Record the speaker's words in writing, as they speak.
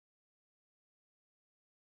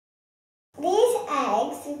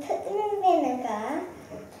eggs, we put them in vinegar,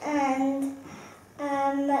 and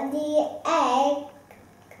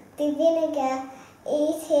the vinegar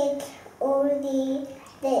eated all the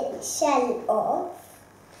shell off,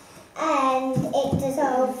 and it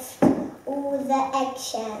dissolved all the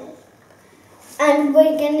eggshell. And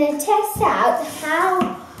we're going to test out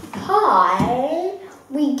how high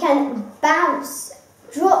we can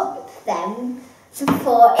drop them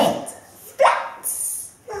before it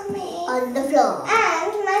splats on the floor.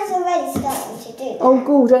 And mine's already starting to do that. Oh,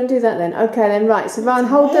 cool, don't do that then. Okay then, right. So Ryan,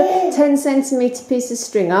 hold the 10 centimetre piece of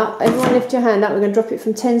string up. Everyone lift your hand up. We're going to drop it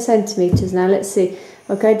from 10 centimetres now. Let's see.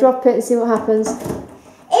 Okay, drop it and see what happens. It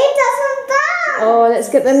doesn't bounce. Oh, let's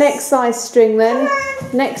get the next size string then.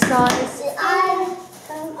 Next size.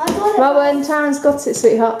 Rowan, Taryn's got it,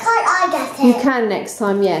 sweetheart. Can't I get it? You can next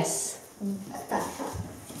time, yes. There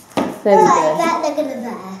we go. That, look at the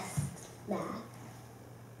vest. There.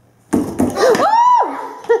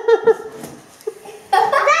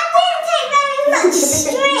 That didn't take very much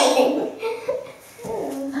string.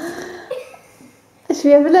 Should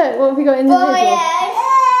we have a look? What have we got in the middle?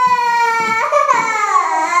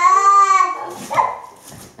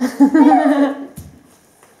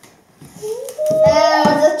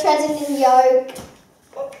 Just treading in yolk.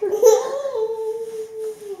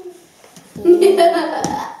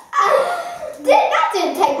 That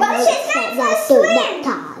didn't take much. That's so that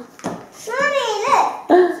time. Mommy, look.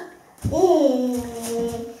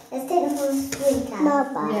 Let's take the full swing time.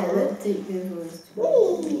 Yeah, let's take the full swing.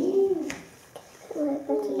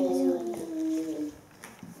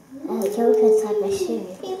 Yolk inside my shoe.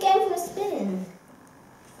 You go for a spin.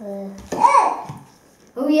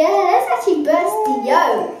 Oh yeah, let's actually burst the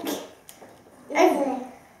yolk.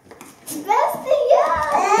 Burst the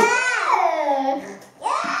yolk.